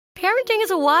parenting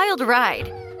is a wild ride.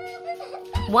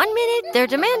 1 minute,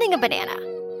 they're demanding a banana.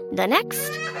 The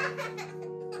next,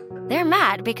 they're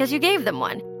mad because you gave them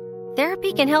one.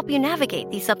 Therapy can help you navigate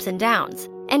these ups and downs,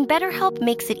 and BetterHelp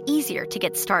makes it easier to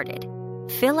get started.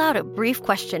 Fill out a brief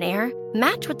questionnaire,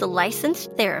 match with the licensed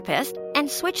therapist, and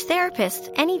switch therapists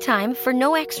anytime for no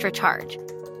extra charge.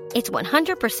 It's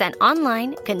 100%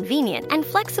 online, convenient, and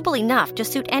flexible enough to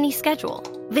suit any schedule.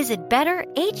 Visit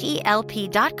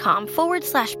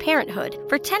betterhelp.com/parenthood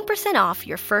for 10% off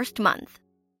your first month.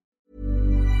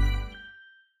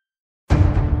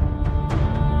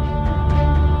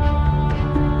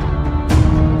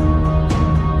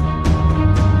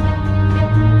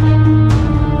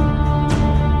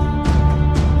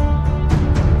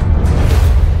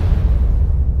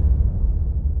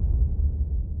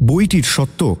 বইটির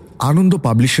সত্য আনন্দ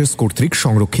publishers কর্তৃক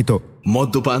সংরক্ষিত।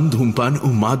 মদ্যপান, ধূমপান ও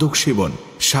মাদক সেবন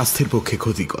স্বাস্থ্যের পক্ষে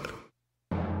ক্ষতিকর।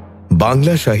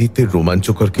 বাংলা সাহিত্যের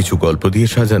রোমাঞ্চকর কিছু গল্প দিয়ে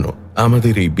সাজানো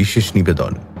আমাদের এই বিশেষ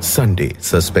নিবেদন সানডে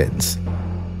সাসপেন্স।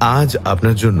 আজ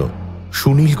আপনার জন্য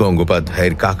সুনীল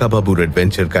গঙ্গোপাধ্যায়ের কাকাবাবুর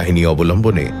অ্যাডভেঞ্চার কাহিনী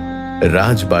অবলম্বনে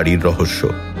রাজবাড়ির রহস্য।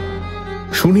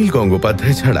 সুনীল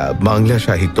গঙ্গোপাধ্যায় ছাড়া বাংলা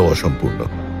সাহিত্য অসম্পূর্ণ।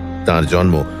 তাঁর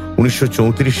জন্ম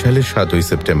 1934 সালের 7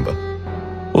 সেপ্টেম্বর।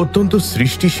 অত্যন্ত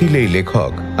সৃষ্টিশীল এই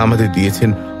লেখক আমাদের দিয়েছেন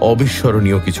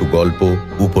অবিস্মরণীয় কিছু গল্প,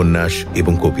 উপন্যাস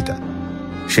এবং কবিতা।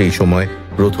 সেই সময়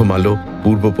প্রথম আলো,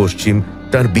 পূর্ব পশ্চিম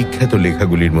তার বিখ্যাত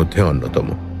লেখাগুলির মধ্যে অন্যতম।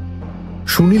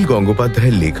 সুনীল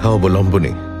গঙ্গোপাধ্যায়ের লেখা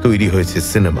অবলম্বনে তৈরি হয়েছে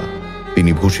সিনেমা।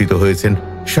 তিনি ভূষিত হয়েছেন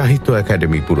সাহিত্য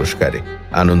একাডেমি পুরস্কারে,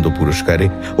 আনন্দ পুরস্কারে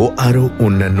ও আরও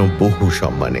অন্যান্য বহু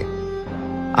সম্মানে।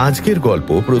 আজকের গল্প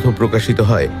প্রথম প্রকাশিত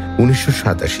হয়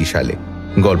 1987 সালে।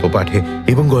 গল্প পাঠে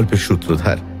এবং গল্পের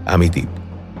সূত্রধার আমি দীপ।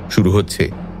 শুরু হচ্ছে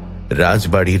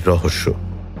রাজবাড়ির রহস্য।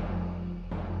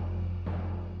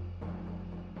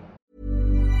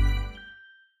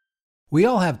 We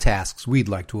all have tasks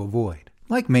we'd like to avoid,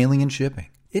 like mailing and shipping.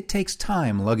 It takes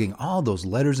time lugging all those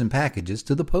letters and packages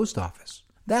to the post office.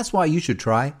 That's why you should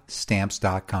try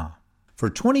Stamps.com. For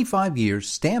 25 years,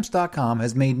 Stamps.com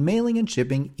has made mailing and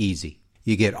shipping easy.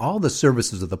 You get all the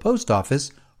services of the post office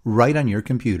right on your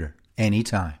computer,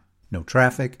 anytime. No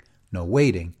traffic, no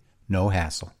waiting, no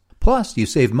hassle. Plus, you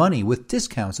save money with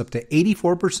discounts up to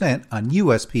 84% on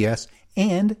USPS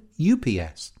and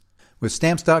UPS. With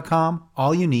Stamps.com,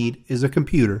 all you need is a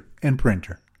computer and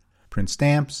printer. Print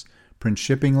stamps, print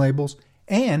shipping labels,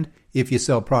 and if you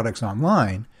sell products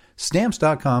online,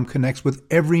 Stamps.com connects with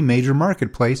every major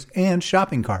marketplace and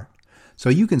shopping cart, so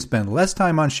you can spend less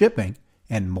time on shipping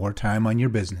and more time on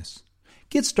your business.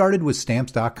 Get started with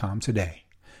Stamps.com today.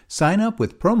 Sign up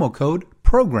with promo code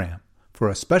PROGRAM for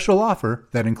a special offer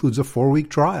that includes a 4-week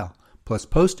trial, plus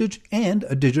postage and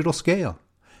a digital scale.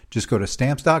 Just go to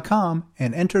Stamps.com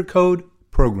and enter code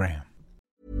PROGRAM.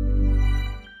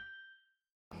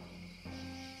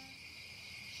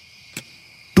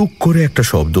 টুক করে একটা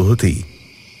শব্দ হতেই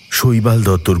শৈবাল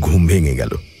দত্তর ঘুম ভেঙে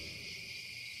গেল।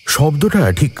 শব্দটা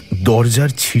ঠিক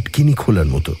দরজার ছিটকিনি খোলার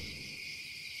মতো।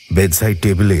 বেডসাইড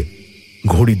টেবিলে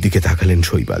ঘড়ির দিকে তাকালেন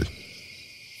শৈবাল।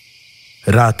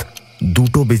 রাত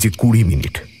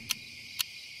 2:20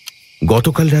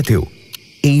 গতকাল রাতেও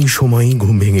এই সময়ই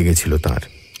ঘুম ভেঙে গেছিল তাঁর।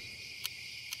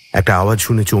 একটা আওয়াজ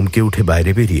শুনে চমকে উঠে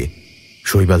বাইরে বেরিয়ে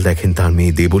শৈবাল দেখেন তার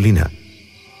মেয়ে দেবলীনা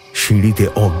সিঁড়িতে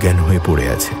অজ্ঞান হয়ে পড়ে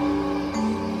আছে।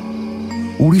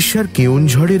 উড়িষ্যার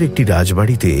কেওনঝড়ের একটি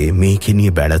রাজবাড়িতে মেয়েকে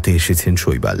নিয়ে বেড়াতে এসেছেন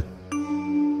শৈবাল।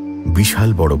 বিশাল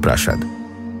বড় প্রাসাদ,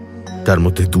 তার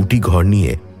মধ্যে 2টি ঘর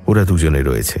নিয়ে ওরা দুজনে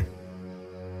রয়েছে।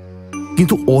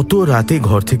 কিন্তু অত রাতে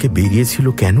ঘর থেকে বেরিয়েছিল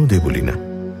কেন দেবলীনা?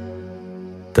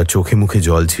 তার চোখে মুখে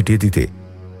জল ছিটিয়ে দিতে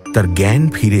তার জ্ঞান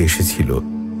ফিরে এসেছিল,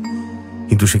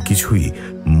 কিন্তু সে কিছুই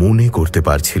মনে করতে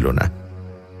পারছিল না।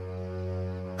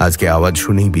 আজকে আওয়াজ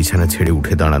শুনেই বিছানা ছেড়ে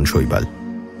উঠে দাঁড়ান শৈবাল।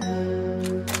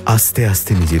 আস্তে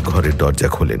আস্তে নিজের ঘরের দরজা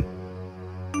খোলেন।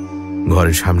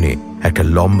 ঘরের সামনে একটা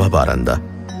লম্বা বারান্দা।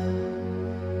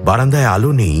 বারান্দায়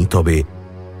আলো নেই, তবে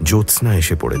জ্যোৎস্না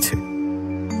এসে পড়েছে।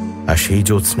 আর সেই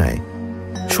জ্যোৎস্নায়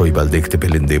শৈবাল দেখতে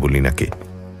পেলেন দেবলীনাকে।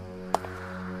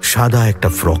 সাদা একটা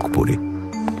ফ্রক পরে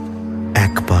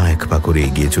এক পা করে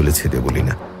এগিয়ে চলেছে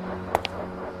দেবলীনা।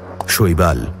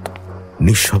 শৈবাল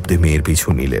নিঃশব্দে মেয়ের পিছু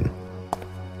নিলেন।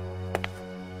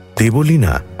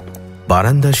 দেবলীনা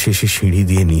বারান্দার শেষে সিঁড়ি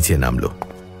দিয়ে নিচে নামল।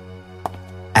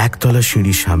 একতলা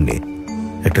সিঁড়ির সামনে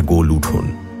একটা গোল উঠোন,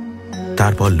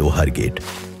 তারপর লোহার গেট।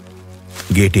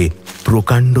 গেটে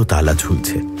প্রকাণ্ড তালা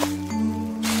ঝুলছে।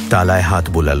 তালায় হাত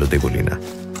বোলালো দেবলীনা।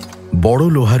 বড়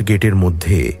লোহার গেটের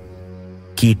মধ্যে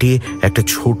কেটে একটা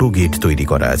ছোট গেট তৈরি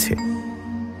করা আছে।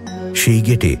 সেই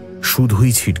গেটে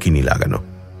শুধুই ছিটকিনি লাগানো।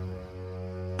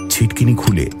 ছিটকিনি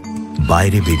খুলে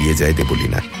বাইরে বেরিয়ে যায়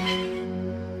দেবলীনা।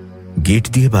 গেট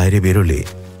দিয়ে বাইরে বেরোলে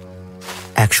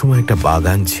একসময় একটা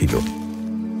বাগান ছিল।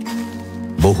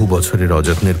 বহু বছরের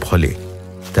অযত্নের ফলে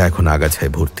তা এখন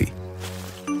আগাছায় ভর্তি।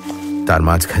 তার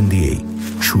মাঝখান দিয়েই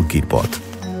সুরকির পথ।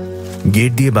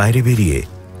 গেট দিয়ে বাইরে বেরিয়ে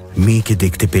মেয়েকে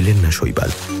দেখতে পেলেন না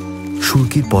শৈবাল।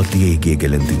 সুরকির পথ দিয়ে এগিয়ে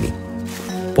গেলেন তিনি।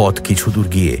 পথ কিছু দূর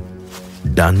গিয়ে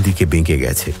ডান দিকে বেঁকে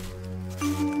গেছে।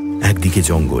 একদিকে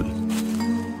জঙ্গল,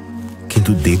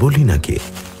 কিন্তু দেবলীনাকে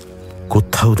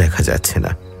কোথাও দেখা যাচ্ছে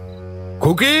না।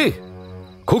 খুকি,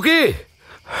 খুকি,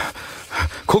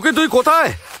 খুকি, তুই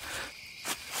কোথায়?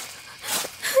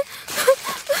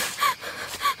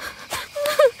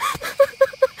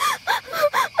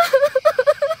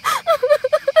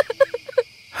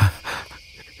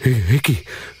 কি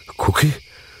খুকি,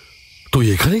 তুই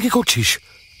এখানে কি করছিস?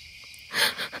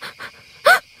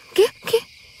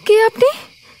 কে আপনি?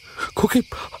 খুকি,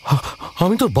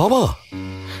 আমি তোর বাবা।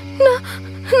 না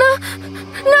না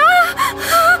না।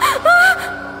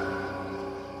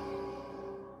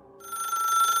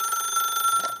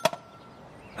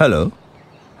 হ্যালো,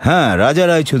 হ্যাঁ রাজা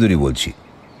রায়চৌধুরী বলছি।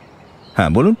 হ্যাঁ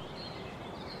বলুন,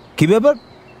 কি ব্যাপার?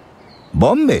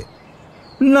 বম্বে?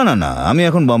 না না না, আমি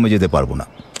এখন বম্বে যেতে পারবো না।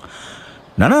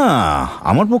 না না,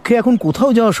 আমার পক্ষে এখন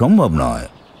কোথাও যাওয়া সম্ভব নয়।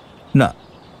 না,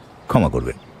 ক্ষমা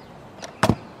করবেন।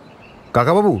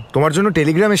 কাকাবাবু, তোমার জন্য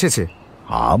টেলিগ্রাম এসেছে।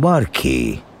 আবার কে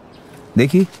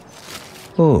দেখি?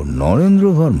 ও, Narendra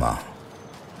Verma.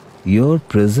 Your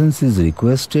presence is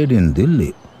requested in Delhi.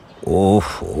 ওহ,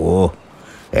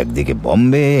 একদিকে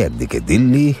বম্বে, একদিকে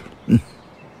দিল্লি।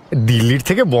 দিল্লির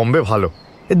থেকে বম্বে ভালো।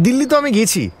 দিল্লি তো আমি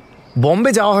গেছি,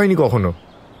 বম্বে যাওয়া হয়নি কখনো।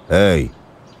 এই,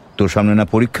 তোর সামনে না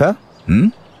পরীক্ষা?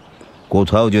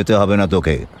 কোথাও যেতে হবে না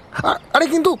তোকে। আরে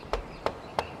কিন্তু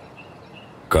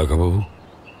কাকাবাবু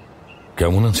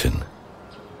কেমন আছেন?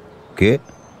 কে?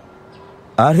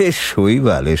 আরে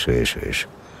শৈবাল, এসো এসো এসো।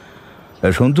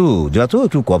 সন্তু, যা তো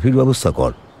একটু কফির ব্যবস্থা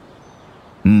কর।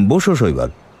 বসো শৈবাল।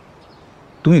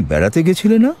 তুমি বেড়াতে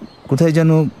গেছিলে না কোথায়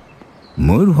যেন?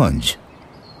 ময়ূরভঞ্জ?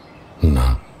 না,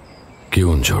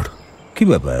 কেওনঝড়। কি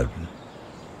ব্যাপার,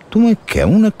 তোমায়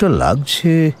কেমন একটা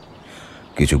লাগছে?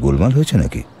 কিছু গোলমাল হয়েছে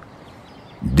নাকি?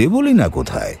 দেবলীনা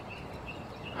কোথায়?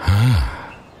 হ্যাঁ,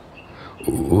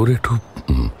 ওর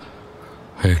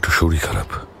একটু শরীর খারাপ।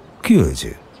 কি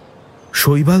হয়েছে?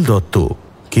 শৈবাল দত্ত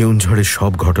কেওনঝড়ের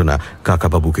সব ঘটনা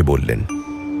কাকাবাবুকে বললেন।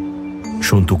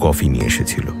 সন্তু কফি নিয়ে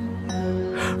এসেছিল।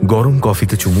 গরম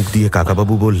কফিতে চুমুক দিয়ে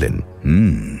কাকাবাবু বললেন,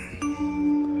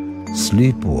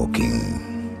 স্লিপ ওয়াকিং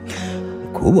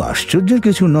খুব আশ্চর্যের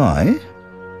কিছু নয়,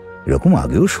 এরকম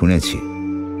আগেও শুনেছি।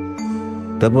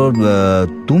 তারপর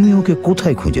তুমি ওকে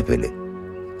কোথায় খুঁজে পেলে?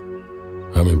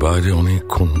 আমি বাইরে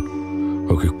অনেকক্ষণ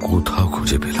ওকে কোথাও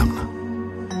খুঁজে পেলাম না।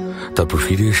 তারপর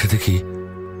ফিরে এসে দেখি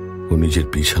ও নিজের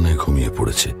বিছানায় ঘুমিয়ে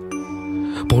পড়েছে।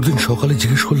 পরদিন সকালে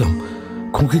জিজ্ঞেস করলাম,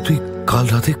 খুকি তুই কাল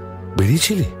রাতে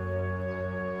বেরিয়েছিলি?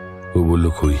 ও বলল,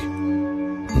 কই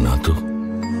না তো।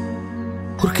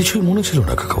 ওর কিছুই মনে ছিল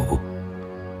না কাকাবাবু।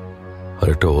 আর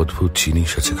একটা অদ্ভুত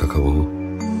জিনিস আছে কাকাবাবু।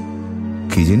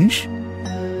 কি জিনিস?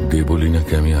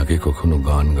 দেবলীনাকে আমি আগে কখনো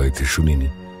গান গাইতে শুনিনি।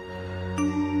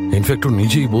 ইনফ্যাক্ট ও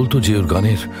নিজেই বলতো যে ওর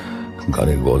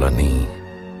গানের গলা নেই।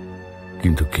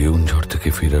 কিন্তু কেওনঝড় থেকে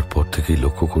ফেরার পর থেকেই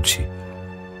লক্ষ্য করছি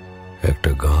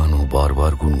একটা গান ও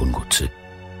বারবার গুনগুন করছে।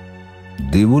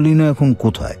 দেবলীনা এখন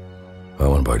কোথায়?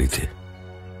 আমার বাড়িতে।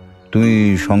 তুমি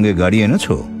সঙ্গে গাড়ি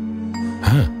এনেছো?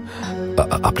 হ্যাঁ,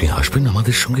 আপনি আসবেন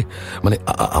আমাদের সঙ্গে, মানে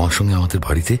আমার সঙ্গে আমাদের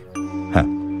বাড়িতে? হ্যাঁ,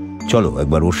 চলো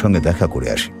একবার ওর সঙ্গে দেখা করে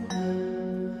আসি।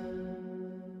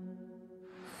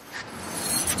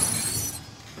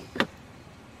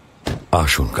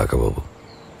 আসুন কাকাবাবু।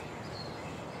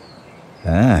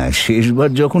 হ্যাঁ, শেষবার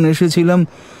যখন এসেছিলাম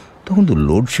তখন তো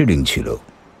লোডশেডিং ছিল।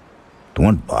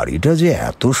 তোমার বাড়িটা যে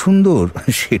এত সুন্দর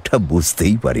সেটা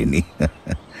বুঝতেই পারিনি।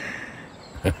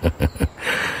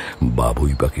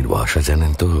 বাবুই পাখির বাসা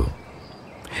জানেন তো?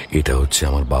 এটা হচ্ছে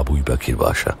আমার বাবুই পাখির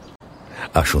বাসা।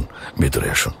 আসুন ভেতরে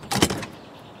আসুন।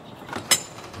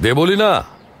 দেবলীনা,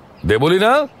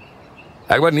 দেবলীনা,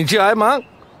 একবার নিচে আয় মা,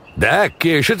 দেখ কে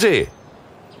এসেছে।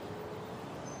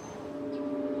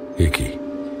 এ কি,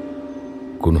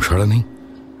 কোনো সাড়া নেই?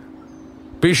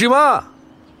 পিসিমা,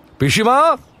 পিসিমা।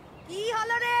 কি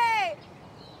হলো রে?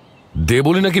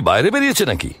 দেবলীনা কি বাইরে বেরিয়েছে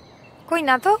নাকি? কই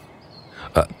না তো।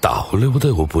 তাহলে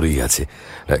বোধহয় ওপরেই আছে।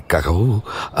 কাকাবাবু,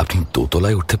 আপনি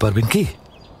দোতলায় উঠতে পারবেন কি?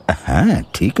 হ্যাঁ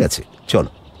ঠিক আছে,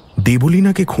 চলো।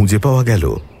 দেবলীনাকে খুঁজে পাওয়া গেল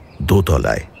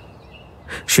দোতলায়।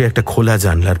 সে একটা খোলা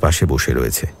জানলার পাশে বসে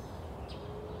রয়েছে,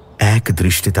 এক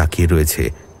দৃষ্টে তাকিয়ে রয়েছে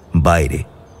বাইরে।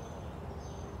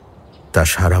 তার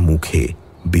সারা মুখে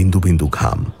বিন্দু বিন্দু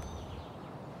ঘাম।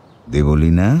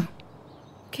 দেবলীনা,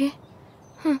 কে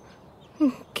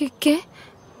কে কে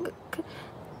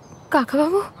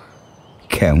কাকাবাবু?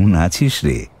 কেমন আছিস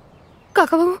রে?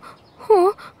 কাকাবাবু, ও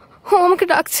ও আমাকে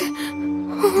ডাকছে।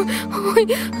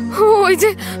 ওই যে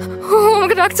ও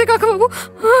আমাকে ডাকছে কাকাবাবু।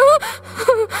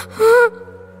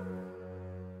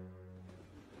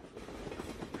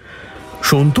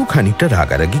 সন্তু খানিকটা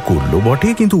রাগারাগি করলো বটে,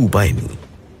 কিন্তু উপায় নেই।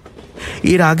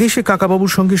 এর আগে সে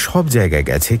কাকাবাবুর সঙ্গে সব জায়গায়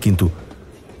গেছে, কিন্তু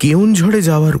কেওনঝড়ে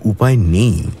যাওয়ার উপায়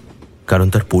নেই, কারণ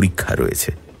তার পরীক্ষা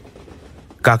রয়েছে।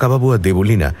 কাকাবাবু আর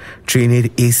দেবলীনা ট্রেনের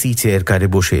এসি চেয়ার কারে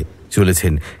বসে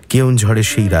চলেছেন কেওনঝড়ের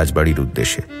সেই রাজবাড়ির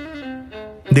উদ্দেশ্যে।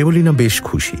 দেবলীনা বেশ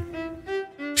খুশি।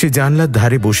 সে জানলার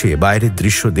ধারে বসে বাইরের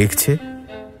দৃশ্য দেখছে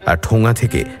আর ঠোঙা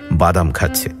থেকে বাদাম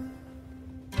খাচ্ছে।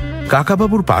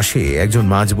 কাকাবাবুর পাশে একজন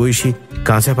মাঝবয়সী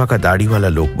কাঁচা পাকা দাড়িওয়ালা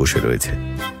লোক বসে রয়েছে।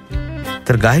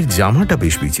 তার গায়ের জামাটা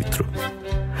বেশ বিচিত্র।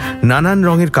 নানান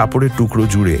রঙের কাপড়ের টুকরো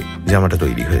জুড়ে জামাটা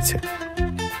তৈরি হয়েছে।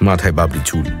 মাথায় বাবরি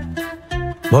চুল।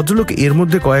 ভদ্রলোক এর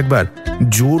মধ্যে কয়েকবার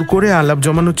জোর করে আলাপ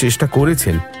জমানোর চেষ্টা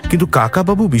করেছেন, কিন্তু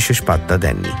কাকাবাবু বিশেষ পাত্তা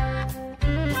দেননি।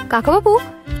 কাকাবাবু,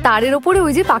 তারের ওপরে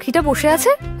ওই যে পাখিটা বসে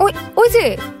আছে, ওই ওই যে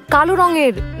কালো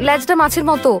রঙের, লেজটা মাছের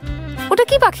মতো, ওটা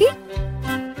কি পাখি?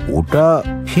 ওটা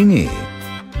ফিঙে।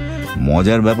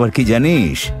 মজার ব্যাপার কি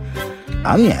জানিস,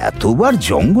 আমি এতবার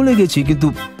জঙ্গলে গেছি কিন্তু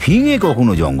ফিঙে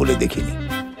কখনো জঙ্গলে দেখিনি,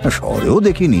 শহরেও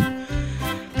দেখিনি।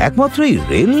 একমাত্র এই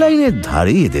রেল লাইনের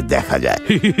ধারে এদের দেখা যায়।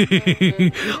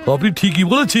 আপনি ঠিকই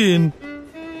বলেছেন।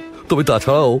 তবে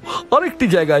তাছাড়াও আরেকটি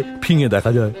জায়গায় ফিঙে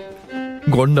দেখা যায়,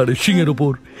 গন্ডারের শিঙের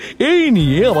ওপর। এই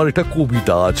নিয়ে আমার একটা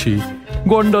কবিতা আছে।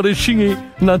 গন্ডারের শিঙে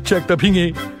নাচছে একটা ফিঙে,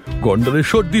 গন্ডারের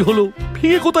সর্দি হলো,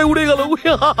 ফিঙে কোথায় উড়ে গেল।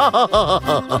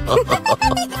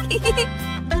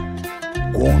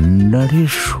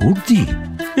 গন্ডারের সর্দি?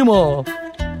 এমা,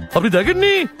 আপনি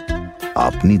দেখেননি?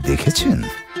 আপনি দেখেছেন?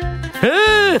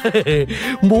 হ্যাঁ,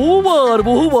 বহুবার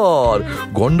বহুবার।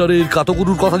 গন্ডারের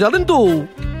কাতকুতুর কথা জানেন তো?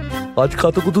 আজ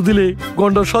কাতকুতু দিলে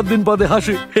গন্ডার 7 দিন বাদে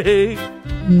হাসে।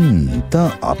 তা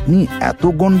আপনি এত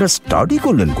গন্ডার স্টাডি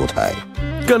করলেন কোথায়?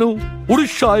 কেন,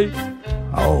 উড়িষ্যায়।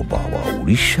 ও বাবা,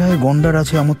 উড়িষ্যায় গন্ডার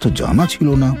আছে, আমার তো জানা ছিল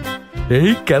না।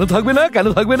 এই কেন থাকবে না, কেন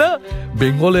থাকবে না?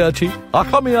 বেঙ্গলে আছে,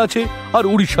 আসামে আছে, আর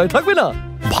উড়িষ্যায় থাকবে না?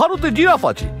 ভারতে জিরাফ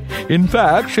আছে।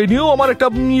 ইনফ্যাক্ট সে নিয়েও আমার একটা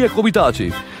কবিতা আছে।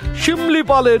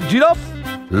 শিমলিপালের জিরাফ,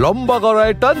 লম্বা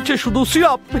গড়ায় টানছে শুধু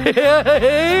সিরাপ।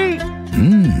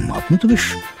 আপনি তো বেশ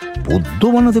পদ্য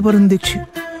বানাতে পারেন দেখছি।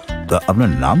 তা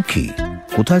আপনার নাম কি,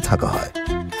 কোথায় থাকা হয়?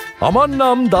 আমার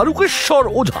নাম দারুকেশ্বর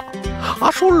ওঝা।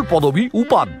 আসল পদবী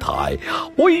উপাধ্যায়।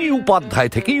 ওই উপাধ্যায়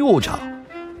থেকেই ওঝা।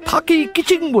 থাকি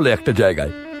কিচিং বলে একটা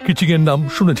জায়গায়। কিচিং এর নাম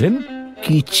শুনেছেন?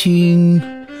 কিচিং?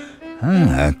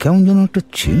 হ্যাঁ, কেমন যেন একটা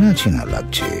চেনা চেনা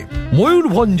লাগছে।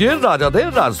 ময়ূরভঞ্জের রাজাদের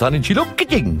রাজধানী ছিল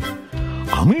কিচিং।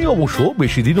 আমি অবশ্য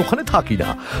বেশি দিন ওখানে থাকি না,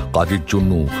 কাজের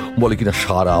জন্য। বলে কিনা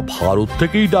সারা ভারত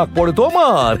থেকেই ডাক পড়ে তো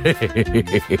আমার।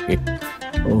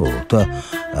 ও, তা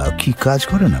কি কাজ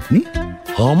করেন আপনি?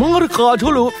 আমার কাজ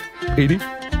হলো, এই রে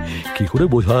কি করে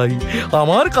বোঝাই,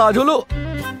 আমার কাজ হলো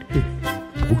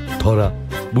ভূত ধরা।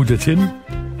 বুঝেছেন?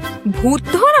 ভূত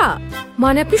ধরা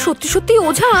মানে আপনি সত্যি সত্যি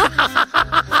ওঝা?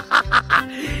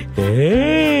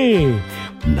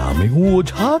 নামেও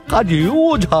ওঝা, কাজেও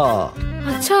ওঝা।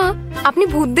 আচ্ছা, আপনি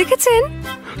ভূত দেখেছেন?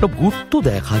 ভূত তো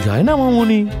দেখা যায় না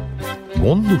মামনি,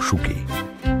 গন্ধ শুকে,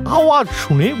 আওয়াজ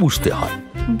শুনে বুঝতে হয়।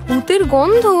 ভূতের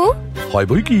গন্ধ হয়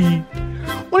বই কি,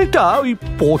 অনেকটা ওই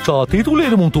পচা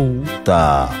তেঁতুলের মতো। তা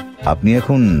আপনি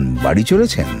এখন বাড়ি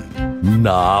চলেছেন?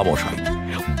 না মশাই,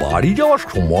 বাড়ি যাওয়ার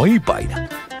সময়ই পাই না।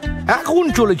 এখন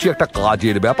চলেছি একটা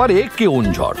কাজের ব্যাপারে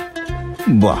কেওনঝড়।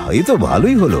 বাহ, এই তো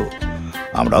ভালোই হলো।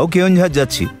 আমরাও কেওনঝড়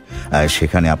যাচ্ছি।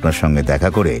 সেখানে আপনার সঙ্গে দেখা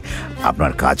করে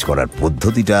আপনার কাজ করার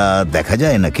পদ্ধতিটা দেখা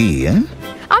যায় নাকি?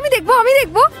 আমি দেখবো, আমি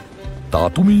দেখবো। তা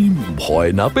তুমি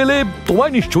ভয় না পেলে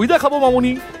তোমায় নিশ্চয়ই দেখাবো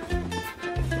মামনি।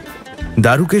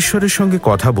 দারুকেশ্বরের সঙ্গে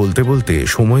কথা বলতে বলতে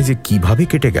সময় যে কিভাবে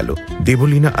কেটে গেল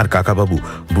দেবলীনা আর কাকাবাবু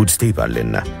বুঝতেই পারলেন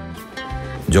না।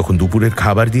 যখন দুপুরের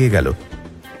খাবার দিয়ে গেল,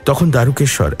 তখন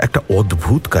দারুকেশ্বর একটা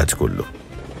অদ্ভুত কাজ করল।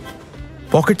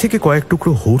 পকেট থেকে কয়েক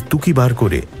টুকরো হর্তুকি বার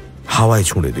করে হাওয়ায়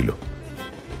ছুঁড়ে দিল।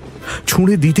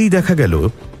 ছুঁড়ে দিতেই দেখা গেল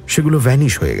সেগুলো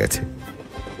ভ্যানিশ হয়ে গেছে।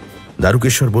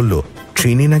 দারুকেশ্বর বলল,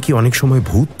 ট্রেনে নাকি অনেক সময়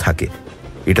ভূত থাকে,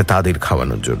 এটা তাদের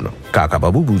খাওয়ানোর জন্য।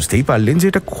 কাকাবাবু বুঝতেই পারলেন যে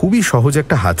এটা খুবই সহজ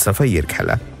একটা হাত সাফাইয়ের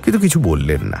খেলা, কিন্তু কিছু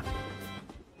বললেন না।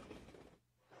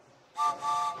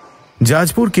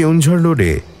 জাজপুর কেওনঝড়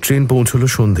রোডে ট্রেন পৌঁছল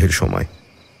সন্ধ্যের সময়।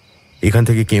 এখান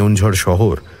থেকে কেওনঝড়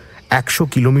শহর 100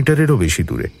 কিলোমিটারেরও বেশি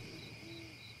দূরে।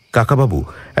 কাকাবাবু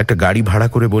একটা গাড়ি ভাড়া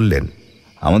করে বললেন,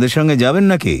 আমাদের সঙ্গে যাবেন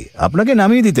নাকি? আপনাকে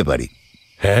নামিয়ে দিতে পারি।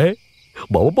 হ্যাঁ,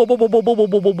 বাবা বাবা বাবা বাবা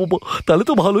বাবা বাবা, তাহলে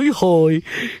তো ভালোই হয়।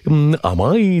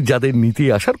 আমায় যাদের নিতে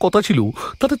আসার কথা ছিল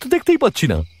তাদের তো দেখতেই পাচ্ছি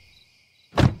না।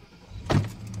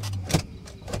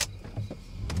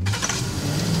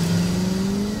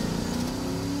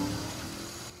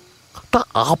 তা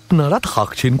আপনারা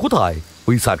থাকছেন কোথায়?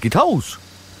 ওই সার্কিট হাউস?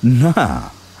 না,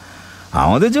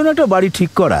 আমাদের জন্য একটা বাড়ি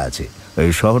ঠিক করা আছে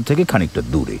এই শহর থেকে খানিকটা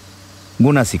দূরে,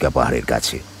 গুনাসিকা পাহাড়ের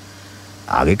কাছে।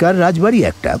 আগেকার রাজবাড়ি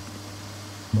একটা।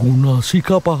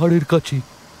 গুনাসিকা পাহাড়ের কাছে?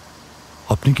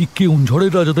 আপনি কি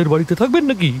কেউনঝড়ের রাজাদের বাড়িতে থাকবেন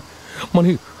নাকি? মানে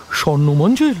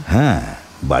স্বর্ণমঞ্জুল? হ্যাঁ,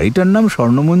 বাড়িটার নাম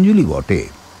স্বর্ণমঞ্জুলই বটে।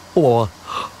 ও,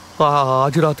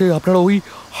 আজ রাতে আপনারা ওই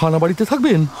হানা বাড়িতে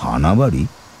থাকবেন? হানা বাড়ি?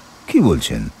 কি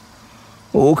বলছেন?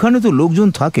 ওখানে তো লোকজন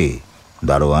থাকে,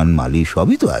 দারোয়ান, মালি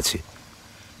সবই তো আছে।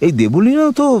 এই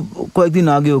দেবলীনাও তো কয়েকদিন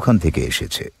আগে ওখান থেকে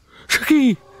এসেছে। সে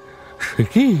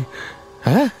কি?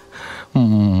 হ্যাঁ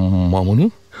মামনি,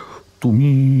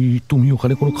 তুমি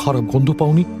ওখানে কোনো খারাপ গন্ধ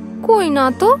পাওনি? কই না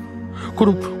তো।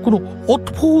 কোনো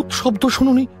অদ্ভুত শব্দ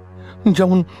শুনুনি?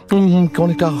 যেমন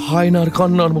অনেকটা হায়নার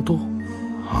কান্নার মতো।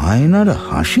 হায়নার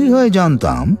হাসি হয়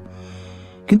জানতাম,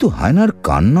 কিন্তু হায়নার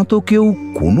কান্না তো কেউ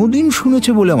কোনোদিন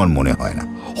শুনেছে বলে আমার মনে হয় না।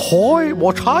 হয়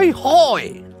বছাই হয়।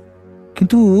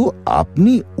 কিন্তু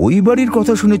আপনি ওই বাড়ির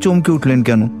কথা শুনে চমকে উঠলেন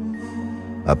কেন?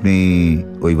 আপনি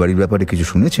ওই বাড়ির ব্যাপারে কিছু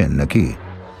শুনেছেন নাকি?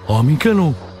 আমি কেন?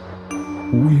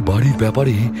 ওই বাড়ির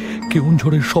ব্যাপারে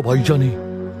কেউনঝড়ের সবাই জানে।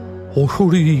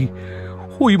 অশরীরী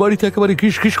ওই বাড়িতে একেবারে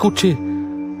ঘিস ঘিস করছে।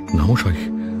 না মশাই,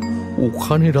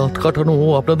 ওখানে রাত কাটানো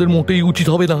আপনাদের মোটেই উচিত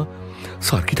হবে না।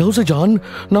 সার্কিট হাউসে যান,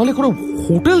 নাহলে কোনো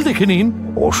হোটেল দেখে নিন।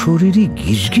 অশরীরী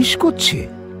ঘিস ঘিস করছে?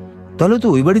 তাহলে তো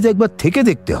ওই বাড়িতে একবার থেকে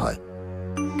দেখতে হয়।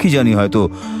 কি জানি, হয়তো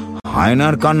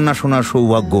হায়নার কান্না শোনার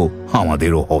সৌভাগ্য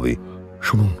আমাদেরও হবে।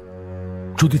 শুনুন,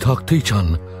 যদি থাকতেই চান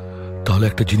তাহলে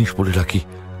একটা জিনিস বলে রাখি,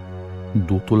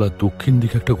 দোতলা দক্ষিণ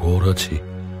দিকে একটা ঘর আছে,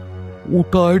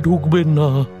 ওটায় ঢুকবেন না।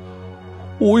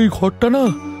 ওই ঘরটা না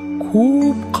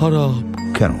খুব খারাপ।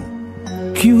 কেন,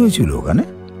 কি হয়েছিল ওখানে?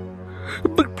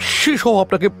 সেসব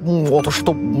আপনাকে অত শত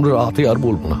রাতে আর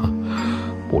বলবো না,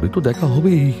 পরে তো দেখা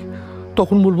হবেই,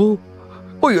 তখন বলবো।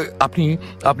 ওই আপনি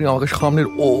আমাকে সামনের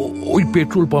ওই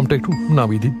পেট্রোল পাম্পটা একটু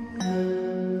নামিয়ে দিন।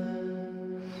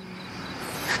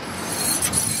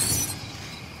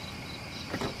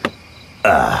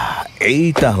 এই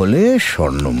তাহলে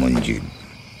স্বর্ণমঞ্জিল।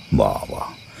 বাবা,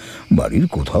 বাড়ির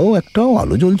কোথাও একটাও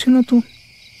আলো জ্বলছে না তো।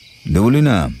 দেবলি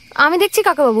না, আমি দেখছি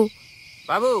কাকাবাবু।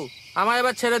 বাবু, আমায়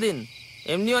এবার ছেড়ে দিন।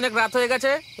 এমনি অনেক রাত হয়ে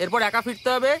গেছে, এরপর একা ফিরতে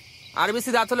হবে, আর বেশি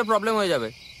রাত হলে প্রবলেম হয়ে যাবে।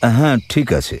 হ্যাঁ ঠিক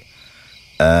আছে,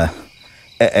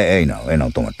 এই নাও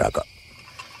তোমার টাকা।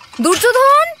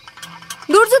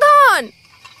 দুর্যোধন,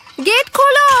 গেট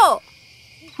খোলো।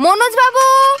 মনোজ বাবু,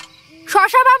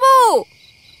 শশা বাবু।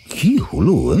 কি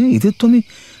হলো? এদের তো আমি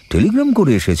টেলিগ্রাম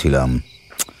করে এসেছিলাম,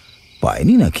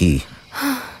 পাইনি নাকি?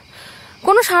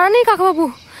 কোনো সাড়া নেই কাকাবাবু,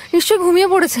 নিশ্চয়ই ঘুমিয়ে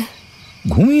পড়েছে।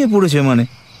 ঘুমিয়ে পড়েছে মানে?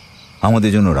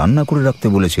 আমাদের জন্য রান্না করে রাখতে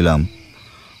বলেছিলাম,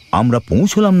 আমরা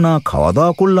পৌঁছলাম না, খাওয়া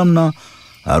দাওয়া করলাম না,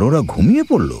 আর ওরা ঘুমিয়ে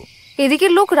পড়লো। এদিকে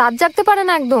লোক রাত জাগতে পারে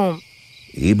না একদম।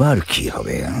 এবার কি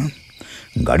হবে?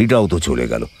 গাড়িটাও তো চলে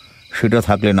গেল, সেটা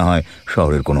থাকলে না হয়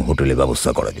শহরের কোনো হোটেলে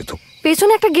ব্যবস্থা করা যেত।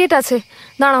 পেছনে একটা গেট আছে,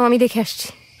 দাঁড়াও আমি দেখে আসছি।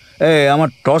 আমার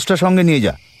টর্চটা সঙ্গে নিয়ে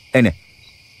যা, এনে।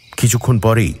 কিছুক্ষণ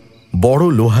পরেই বড়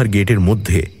লোহার গেটের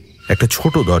মধ্যে একটা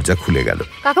ছোট দরজা খুলে গেল।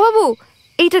 কাকাবাবু,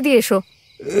 এইটা দিয়ে এসো।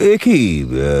 এ কি,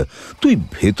 তুই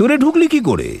ভেতরে ঢুকলি কি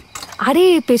করে? আরে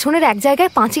পেছনের এক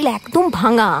জায়গায় পাঁচিল একদম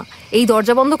ভাঙা, এই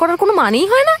দরজা বন্ধ করার কোনো মানেই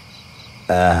হয় না।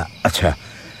 আচ্ছা,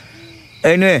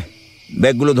 এই নে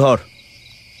ব্যাগগুলো ধর।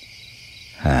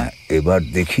 হ্যাঁ, এবার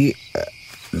দেখি।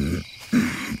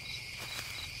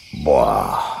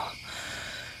 বাহ,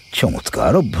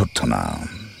 চমৎকার অভ্যর্থনা।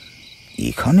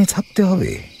 এখানে থাকতে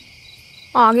হবে।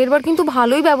 আগের বার কিন্তু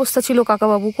ভালোই ব্যবস্থা ছিল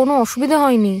কাকাবাবু, কোনো অসুবিধা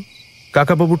হয়নি।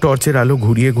 কাকাবাবু টর্চের আলো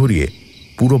ঘুরিয়ে ঘুরিয়ে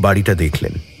পুরো বাড়িটা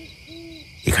দেখলেন।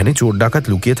 এখানে চোর ডাকাত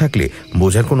লুকিয়ে থাকলে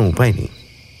বোঝার কোনো উপায় নেই।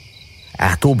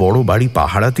 এত বড় বাড়ি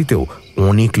পাহারাতিতেও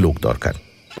অনেক লোক দরকার।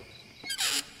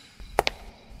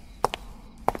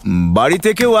 বাড়িতে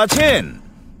কেউ আছেন?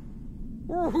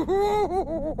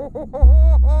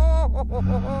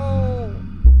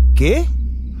 কে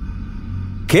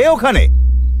কে ওখানে?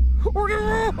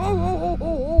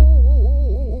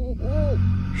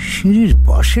 সিঁড়ির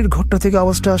পাশের ঘরটা থেকে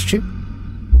আওয়াজটা আসছে।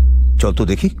 চল তো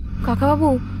দেখি। কাকাবাবু,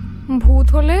 ভূত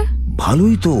হলে?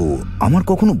 ভালোই তো, আমার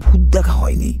কখনো ভূত দেখা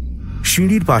হয়নি।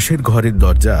 সিঁড়ির পাশের ঘরের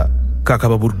দরজা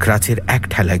কাকাবাবুর ক্রাচের এক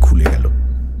ঠেলায় খুলে গেল।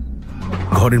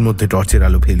 ঘরের মধ্যে টর্চের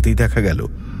আলো ফেলতেই দেখা গেল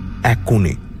এক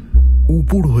কোণে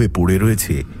উপুড় হয়ে পড়ে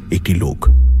রয়েছে একটি লোক।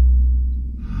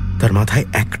 তার মাথায়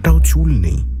একটাও চুল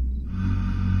নেই,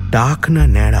 টাক না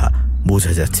ন্যাড়া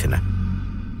বোঝা যাচ্ছে না।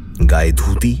 গায়ে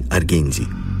ধুতি আর গেঞ্জি।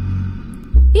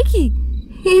 এ কি,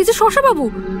 এই যে শশাবাবু,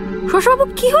 শশাবাবু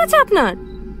কি হয়েছে আপনার?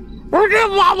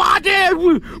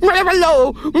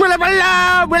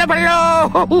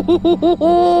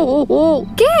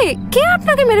 কে কে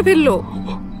আপনাকে মেরে ফেললো?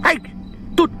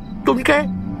 তুমি কে?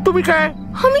 তুমি কে?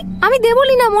 আমি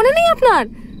দেবলীনা, মনে নেই আপনার?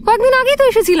 কয়েকদিন আগেই তো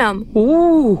এসেছিলাম। ও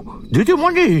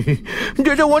দিদিমণি,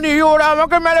 দিদিমণি, ওরা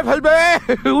আমাকে মেরে ফেলবে।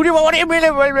 উনি বাবারে মেরে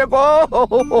ফেলবে গো।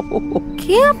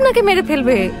 কে আপনাকে মেরে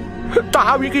ফেলবে? তা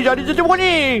আমি কি জানি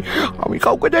দিদিমণি, আমি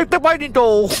কাউকে দেখতে পাইনি তো।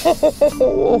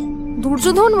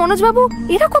 দুর্যোধন, মনোজবাবু,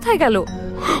 এরা কোথায় গেল?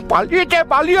 পালিয়েছে,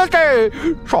 পালিয়েছে,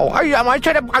 সবাই আমায়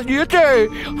ছেড়ে পালিয়েছে।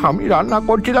 আমি রান্না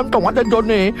করছিলাম তোমাদের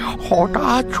জন্যে,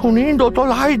 হঠাৎ শুনি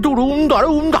দোতলায় দুরুম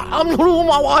দারুম ধাম ধুরুম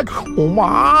আওয়াজ।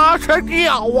 ওমা, সে কি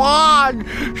আওয়াজ!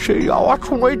 সেই আওয়াজ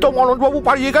শুনেই তো মনোজবাবু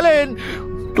পালিয়ে গেলেন।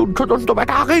 দুর্যোধন তো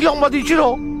ব্যাটা আগেই লম্বা দিয়েছিল।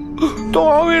 তো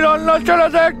আমি রান্না ছেড়ে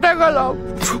দেখতে গেলাম,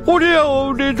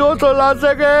 উনি দোতলা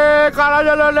থেকে কারা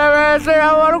যেন নেমে এসে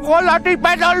আমার গলা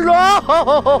টিপে ধরলো।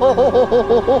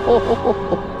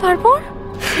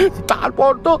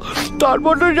 তারপর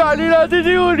তো জানি না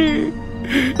দিদিমণি,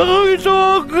 আমি তো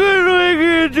অজ্ঞান হয়ে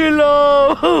গিয়েছিলাম।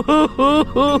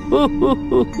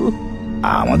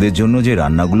 আমাদের জন্য যে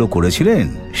রান্নাগুলো করেছিলেন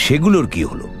সেগুলোর কি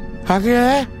হলো? আগে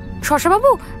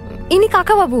শশাবাবু, ইনি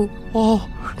কাকাবাবু। ও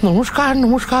নমস্কার,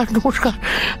 নমস্কার, নমস্কার।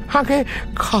 আগে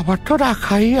খাবার তো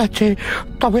রাখাই আছে,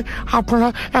 তবে আপনারা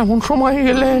এমন সময়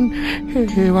এলেন,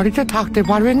 এ বাড়িতে থাকতে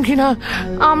পারবেন কিনা?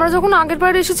 আমরা যখন আগের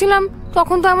বার এসেছিলাম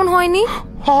তখন তো এমন হয়নি।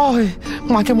 হয়,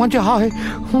 মাঝে মাঝে হয়।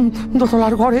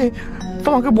 দোতলার ঘরে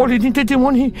তোমাকে বলিনি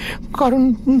দিদিমণি, কারণ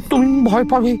তুমি ভয়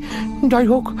পাবে। যাই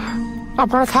হোক,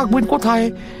 আপনারা থাকবেন কোথায়?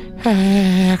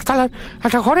 একতলার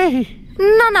একটা ঘরে?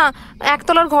 না না,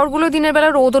 একতলার ঘরগুলো দিনের বেলা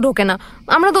রোদও ঢোকে না,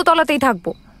 আমরা দোতলাতেই থাকবো।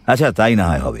 আচ্ছা, তাই না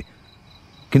হয় হবে,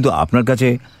 কিন্তু আপনার কাছে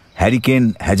হ্যারিকেন,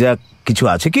 হ্যাজাক কিছু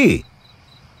আছে কি?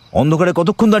 অন্ধকারে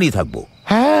কতক্ষণ দাঁড়িয়ে থাকবো?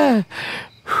 হ্যাঁ,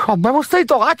 সব ব্যবস্থাই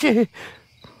তো আছে।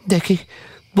 দেখি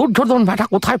দুর্যোধন ব্যাটা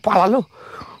কোথায় পালালো,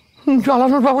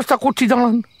 জ্বালানোর ব্যবস্থা করছি,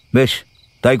 জানান। বেশ,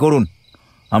 তাই করুন।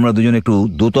 আমরা দুজন একটু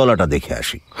দোতলাটা দেখে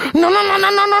আসি। না না না না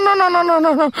না না না না না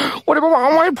না না, ওরে বাবা,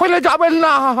 আমায় ফেলে যাবেন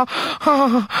না,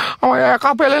 আমায়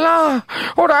একা পেলে না,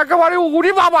 ওরা একেবারে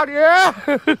উড়ি বাবা রে।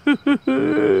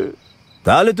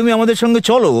 তাহলে তুমি আমাদের সঙ্গে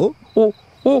চলো। ও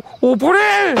ও ওপরে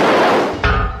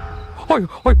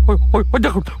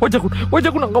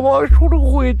দেখুন আবার শুরু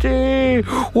হয়েছে।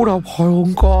 ওরা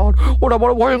ভয়ঙ্কর, ওরা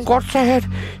বড় ভয়ঙ্কর স্যার।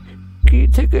 কি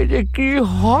থেকে যে কি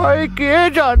হয় কে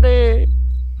জানে।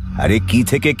 আরে কি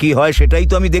থেকে কি হয় সেটাই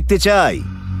তো আমি দেখতে চাই।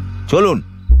 চলুন।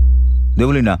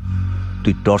 দেবলীনা,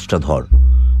 তুই টর্চটা ধর,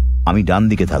 আমি ডান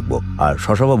দিকে থাকবো, আর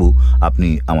শশাবাবু আপনি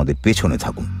আমাদের পেছনে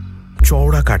থাকুন।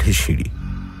 চওড়া কাঠের সিঁড়ি,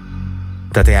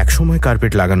 তাতে একসময়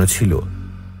কার্পেট লাগানো ছিল,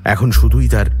 এখন শুধুই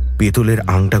তার পেতলের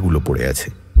আংটাগুলো পড়ে আছে।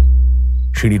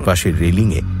 সিঁড়ির পাশের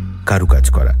রেলিংয়ে কারুকাজ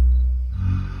করা।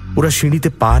 ওরা সিঁড়িতে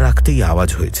পা রাখতেই আওয়াজ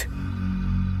হয়েছে।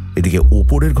 এদিকে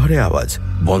ওপরের ঘরে আওয়াজ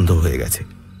বন্ধ হয়ে গেছে।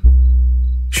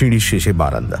 সিঁড়ির শেষে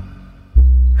বারান্দা।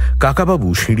 কাকাবাবু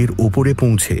সিঁড়ির ওপরে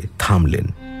পৌঁছে থামলেন।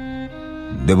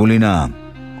 দেবলীনা,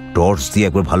 টর্চ দিয়ে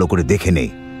একবার ভালো করে দেখে নেই।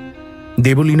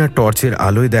 দেবলীনার টর্চের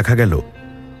আলোয় দেখা গেল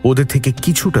ওদের থেকে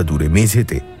কিছুটা দূরে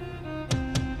মেঝেতে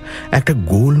একটা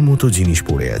গোল মতো জিনিস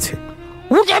পড়ে আছে।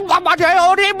 ওরে বাবা রে,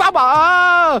 ওরে বাবা,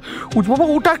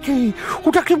 ওটা কি?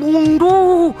 ওটা কি মুন্ডু?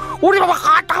 ওরে বাবা,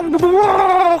 কাটা মুন্ডু,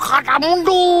 কাটা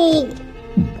মুন্ডু।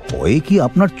 ভয়ে কি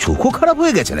আপনার চোখও খারাপ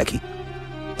হয়ে গেছে নাকি?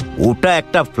 ওটা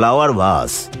একটা ফ্লাওয়ার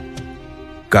ভাস।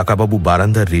 কাকাবাবু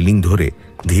বারান্দার রেলিং ধরে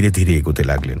ধীরে ধীরে এগোতে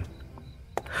লাগলেন।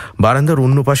 বারান্দার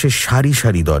অন্য পাশে সারি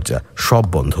সারি দরজা, সব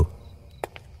বন্ধ।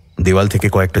 দেওয়াল থেকে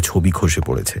কয়েকটা ছবি খসে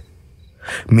পড়েছে।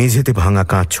 মেঝেতে ভাঙা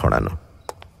কাঁচ ছড়ানো,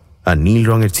 আর নীল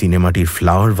রঙের চিনেমাটির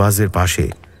ফ্লাওয়ার ভাজের পাশে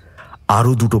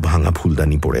আরো দুটো ভাঙা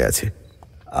ফুলদানি পড়ে আছে।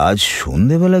 আজ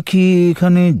সন্ধেবেলা কি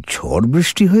এখানে ঝড়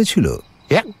বৃষ্টি হয়েছিল?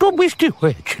 একটু বৃষ্টি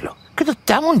হয়েছিল, কিন্তু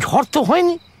তেমন ঝড় তো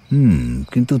হয়নি।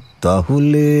 কিন্তু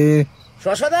তাহলে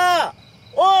শশাদা,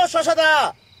 ও শশাদা,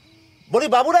 বলি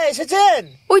বাবুরা এসেছেন?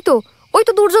 ওই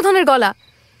তো দুর্যোধনের গলা।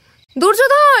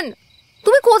 দুর্যোধন,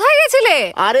 তুমি কোথায় গেছিলে?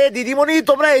 আরে দিদিমণি,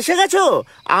 তোমরা এসে গেছো।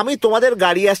 আমি তোমাদের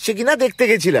গাড়ি আসছে কিনা দেখতে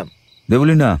গেছিলাম।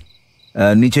 দেবলীনা,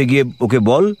 নিচে গিয়ে ওকে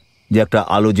বল যে একটা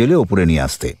আলো জ্বেলে ওপরে নিয়ে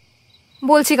আসতে।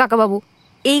 বলছি কাকাবাবু,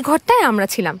 এই ঘরটায় আমরা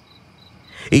ছিলাম।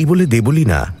 এই বলে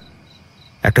দেবলীনা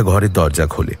একটা ঘরের দরজা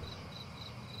খোলে,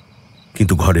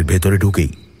 কিন্তু ঘরের ভেতরে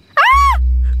ঢুকেই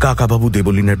কাকাবাবু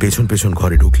দেবলীনার পেছন পেছন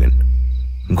ঘরে ঢুকলেন।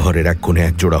 ঘরের এক কোণে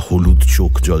এক জোড়া হলুদ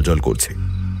চোখ জলজল করছে।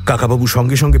 কাকাবাবু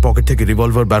সঙ্গে সঙ্গে পকেট থেকে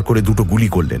রিভলভার বার করে দুটো গুলি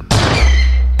করলেন,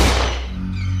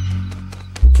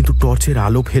 কিন্তু টর্চের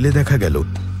আলো ফেলে দেখা গেল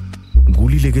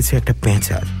গুলি লেগেছে একটা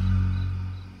পেঁচার।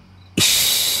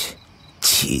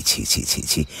 ছি ছি ছি ছি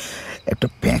ছি, একটা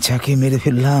পেঁচাকে মেরে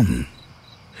ফেললাম।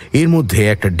 এর মধ্যে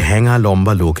একটা ঢ্যাঙা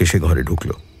লম্বা লোক এসে ঘরে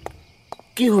ঢুকলো।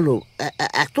 কি হলো?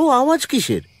 এত আওয়াজ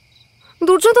কিসের?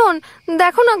 দুর্যোধন,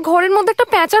 দেখো না, ঘরের মধ্যে একটা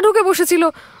পেঁচা ঢুকে বসেছিল।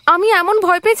 আমি এমন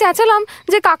ভয় পেয়ে চেঁচালাম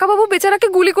যে কাকাবাবু বেচারাকে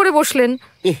গুলি করে বসলেন।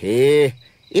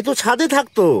 এ তো ছাদে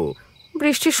থাকতো।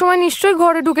 বৃষ্টির সময় নিশ্চয়ই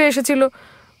ঘরে ঢুকে এসেছিল।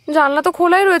 জানলা তো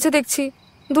খোলাই রয়েছে দেখছি।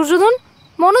 দুর্যোধন,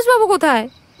 মনোজবাবু কোথায়?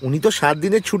 উনি তো 7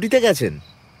 দিনের ছুটিতে গেছেন।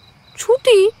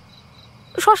 ছুটি?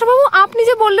 শশাবাবু, আপনি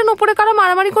যে বললেন ওপরে কারা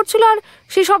মারামারি করছিল আর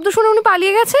সেই শব্দ শুনে উনি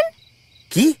পালিয়ে গেছেন।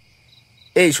 কি?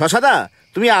 এই শশাদা,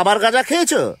 তুমি আবার গাঁজা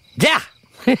খেয়েছো? যা,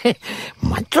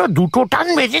 মাত্র 2 টান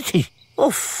বেজেছি।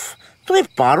 উফ, তুমি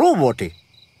পারো বটে।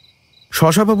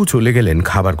 শশাবাবু চলে গেলেন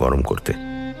খাবার গরম করতে।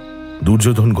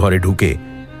 দুর্যোধন ঘরে ঢুকে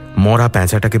মরা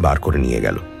পেঁচাটাকে বার করে নিয়ে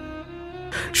গেল।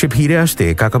 সে ফিরে আসতে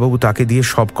কাকাবাবু তাকে দিয়ে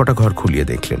সবকটা ঘর খুলিয়ে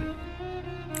দেখলেন।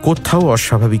 কোথাও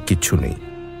অস্বাভাবিক কিচ্ছু নেই,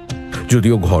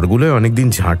 যদিও ঘরগুলোয় অনেকদিন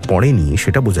ঝাঁট পড়েনি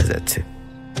সেটা বোঝা যাচ্ছে।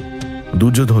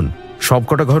 দুর্যোধন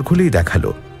সবকটা ঘর খুলেই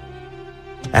দেখালো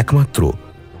একমাত্র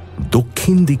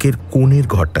দক্ষিণ দিকের কোণের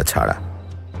ঘরটা ছাড়া।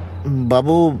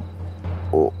 বাবু,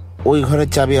 ওই ঘরের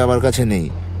চাবি আমার কাছে নেই।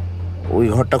 ওই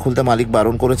ঘরটা খুলতে মালিক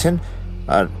বারণ করেছেন,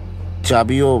 আর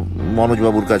চাবিও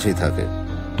মনোজবাবুর কাছেই থাকে।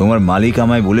 তোমার মালিক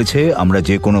আমায় বলেছে আমরা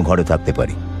যে কোনো ঘরে থাকতে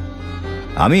পারি।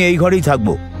 আমি এই ঘরেই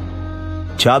থাকবো।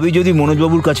 চাবি যদি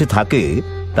মনোজবাবুর কাছে থাকে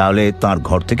তাহলে তার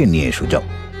ঘর থেকে নিয়ে এসো, যাও।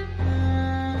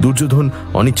 দুর্যোধন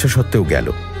অনিচ্ছা সত্ত্বেও গেল।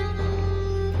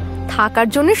 থাকার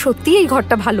জন্য সত্যি এই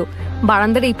ঘরটা ভালো।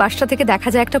 বারান্দার এই পাশটা থেকে দেখা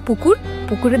যায় একটা পুকুর,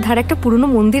 পুকুরের ধারে একটা পুরনো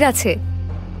মন্দির আছে।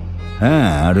 হ্যাঁ,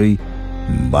 আর ওই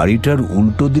বাড়িটার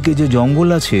উল্টো দিকে যে জঙ্গল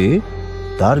আছে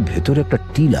তার ভেতরে একটা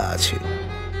টিলা আছে।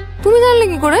 তুমি জানলে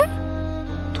কি করে?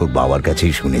 তোর বাবার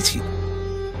কাছেই শুনেছি।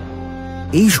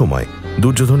 এই সময়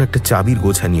দুর্যোধন একটা চাবির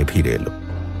গোছা নিয়ে ফিরে এলো।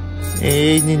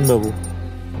 এই নিন বাবু,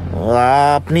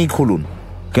 আপনি খুলুন।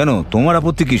 কেন, তোমার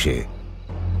আপত্তি কিসে?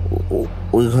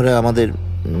 ওই ঘরে আমাদের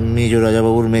মেজ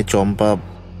রাজাবাবুর মেয়ে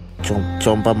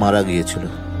চম্পা মারা গিয়েছিল।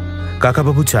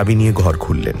 কাকাবাবু চাবি নিয়ে ঘর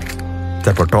খুললেন,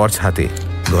 তারপর টর্চ হাতে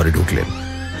ঘরে ঢুকলেন।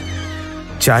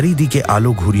 চারিদিকে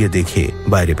আলো ঘুরিয়ে দেখে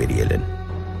বাইরে বেরিয়ে এলেন।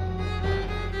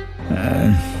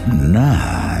 না,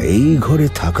 এই ঘরে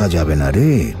থাকা যাবে না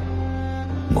রে।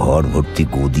 ঘর ভর্তি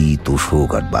গদি,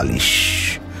 তোষক আর বালিশ।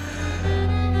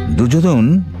 দুর্যোধন,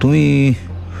 তুমি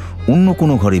অন্য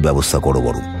কোনো ঘরের ব্যবস্থা করো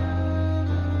বড়।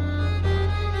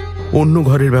 অন্য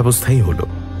ঘরের ব্যবস্থাই হলো।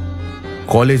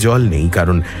 কলে জল নেই,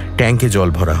 কারণ ট্যাঙ্কে জল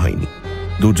ভরা হয়নি।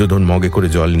 দুর্যোধন মগে করে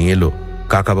জল নিয়ে এলো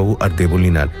কাকাবাবু আর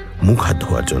দেবলীনার মুখ হাত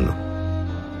ধোয়ার জন্য।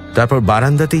 তারপর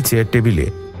বারান্দাতেই চেয়ার টেবিলে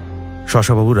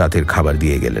শশাবাবু রাতের খাবার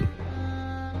দিয়ে গেলেন।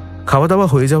 খাওয়া দাওয়া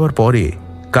হয়ে যাওয়ার পরে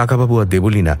কাকাবাবু আর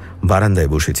দেবলীনা বারান্দায়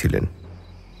বসেছিলেন।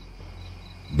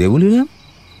 দেবলীনা,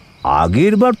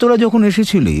 আগের বার তোরা যখন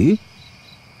এসেছিলি,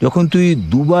 যখন তুই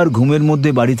 2 বার ঘুমের মধ্যে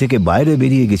বাড়ি থেকে বাইরে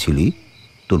বেরিয়ে গেছিলি,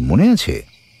 তোর মনে আছে?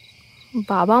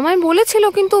 বাবা আমায় বলেছিল,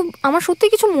 কিন্তু আমার সত্যি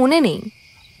কিছু মনে নেই।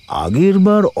 আগের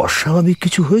বার অস্বাভাবিক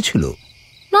কিছু হয়েছিল?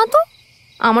 না তো,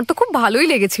 আমার তো খুব ভালোই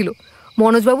লেগেছিল।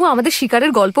 মনোজবাবু আমাদের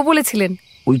শিকারের গল্প বলেছিলেন।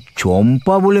 ওই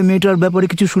চম্পা বলে মেয়েটার ব্যাপারে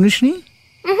কিছু শুনিসনি?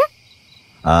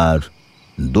 আর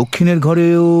দক্ষিণের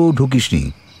ঘরেও ঢুকিসনি?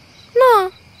 না।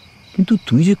 কিন্তু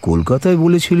তুই যে কলকাতায়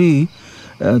বলেছিলি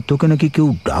তোকে নাকি কেউ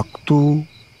ডাকতো।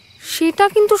 সেটা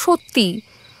কিন্তু সত্যি।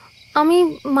 আমি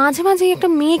মাঝে মাঝে একটা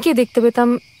মেয়েকে দেখতে পেতাম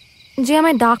যে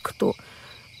আমায় ডাকতো।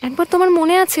 একবার তোমার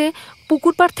মনে আছে,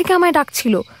 পুকুর পাড় থেকে আমায়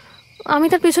ডাকছিল। আমি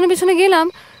তার পেছনে পেছনে গেলাম।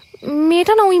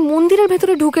 মেয়েটা না ওই মন্দিরের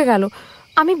ভেতরে ঢুকে গেল।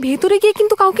 আমি ভেতরে গিয়ে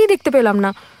কিন্তু কাউকেই দেখতে পেলাম না।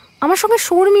 আমার সঙ্গে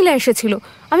শর্মিলা এসেছিল।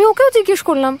 আমি ওকেও জিজ্ঞেস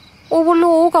করলাম, ও বলল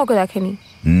ও কাউকে দেখেনি।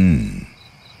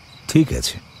 ঠিক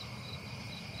আছে,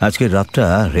 আজকে রাতটা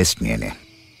রেস্ট নিয়ে নে।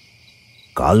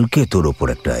 কালকে তোর ওপর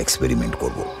একটা এক্সপেরিমেন্ট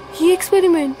করব। কি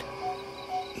এক্সপেরিমেন্ট?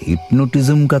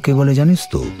 হিপনোটিজম কাকে বলে জানিস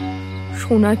তো?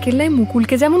 সোনার কেল্লায়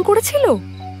মুকুলকে যেমন করেছিল?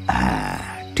 হ্যাঁ,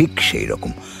 ঠিক সেই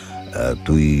রকম।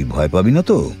 তুই ভয় পাবি না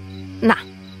তো? না।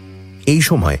 এই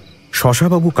সময়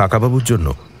শশাবাবু কাকাবাবুর জন্য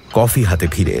কফি হাতে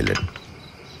ফিরে এলেন।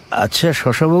 আচ্ছা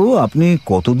শশাবাবু, আপনি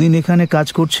কতদিন এখানে কাজ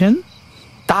করছেন?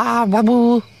 তা বাবু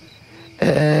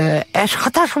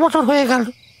 27 বছর হয়ে গেল।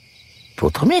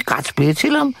 প্রথমে কাজ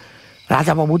পেয়েছিলাম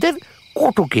রাজাবাবুদের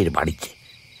কটকের বাড়িতে।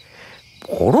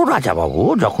 বড় রাজাবাবু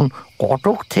যখন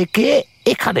কটক থেকে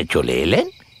এখানে চলে এলেন,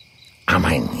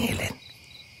 আমায় নিয়ে এলেন।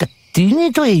 তা তিনি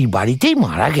তো এই বাড়িতেই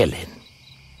মারা গেলেন।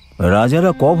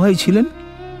 রাজারা ক ভাই ছিলেন?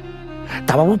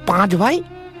 তা বাবু 5 ভাই।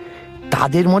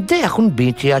 তাদের মধ্যে এখন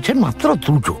বেঁচে আছেন মাত্র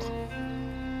 2 জন।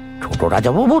 ছোট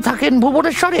রাজাবাবু থাকেন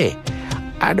ভুবনেশ্বরে,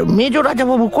 আর মেজ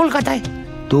রাজাবাবু কলকাতায়।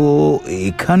 তো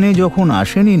এখানে যখন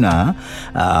আসেনি না,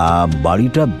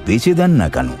 বাড়িটা বেচে দেন না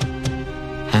কেন?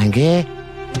 আগে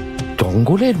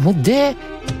জঙ্গলের মধ্যে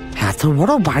এত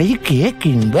বড় বাড়ি কে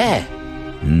কিনবে?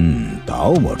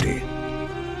 তাও বটে।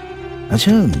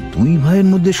 আচ্ছা, দুই ভাইয়ের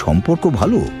মধ্যে সম্পর্ক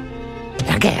ভালো?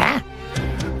 আগে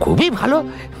খুবই ভালো।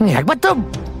 একবার তো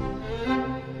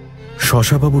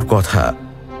শশাবাবুর কথা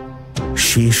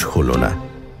শেষ হলো না,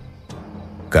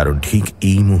 কারণ ঠিক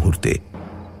এই মুহূর্তে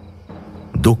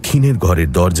দক্ষিণের ঘরের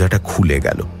দরজাটা খুলে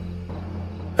গেল,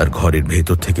 আর ঘরের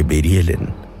ভেতর থেকে বেরিয়ে এলেন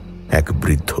এক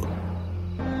বৃদ্ধ।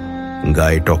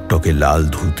 গায়ে টকটকে লাল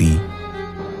ধুতি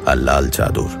আর লাল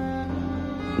চাদর,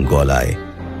 গলায়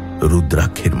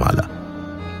রুদ্রাক্ষের মালা,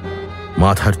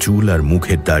 মাথার চুল আর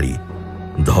মুখের দাড়ি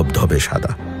ধবধবে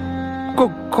সাদা।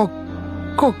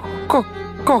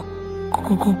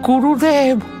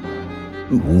 গুরুদেব।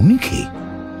 উনি কি?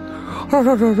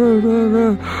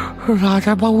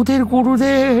 রাজা বাবুদের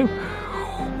গুরুদেব।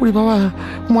 ওরে বাবা,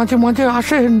 মাঝে মাঝে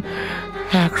আসেন,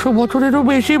 100 বছরেরও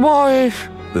বেশি বয়স।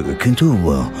 কিন্তু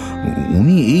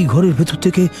উনি এই ঘরের ভেতর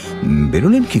থেকে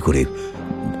বেরোলেন কি করে?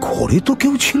 ঘরে তো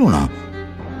কেউ ছিল না।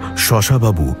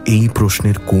 শশাবাবু এই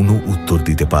প্রশ্নের কোনো উত্তর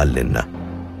দিতে পারলেন না।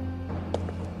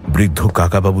 বৃদ্ধ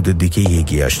কাকাবাবুদের দিকেই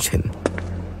এগিয়ে আসছেন।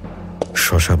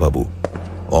 শশাবাবু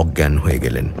অজ্ঞান হয়ে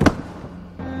গেলেন।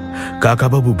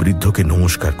 কাকাবাবু বৃদ্ধকে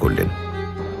নমস্কার করলেন।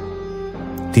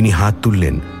 তিনি হাত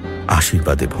তুললেন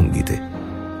আশীর্বাদে ভঙ্গিতে।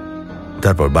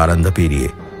 তারপর বারান্দা পেরিয়ে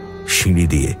সিঁড়ি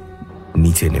দিয়ে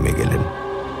নিচে নেমে গেলেন।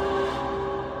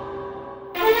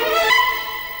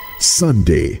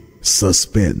 সানডে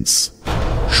সাসপেন্স,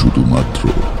 শুধুমাত্র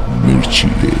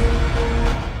মির্চিতে।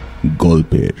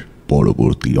 গল্পের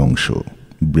পরবর্তী অংশ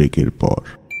ব্রেকের পর।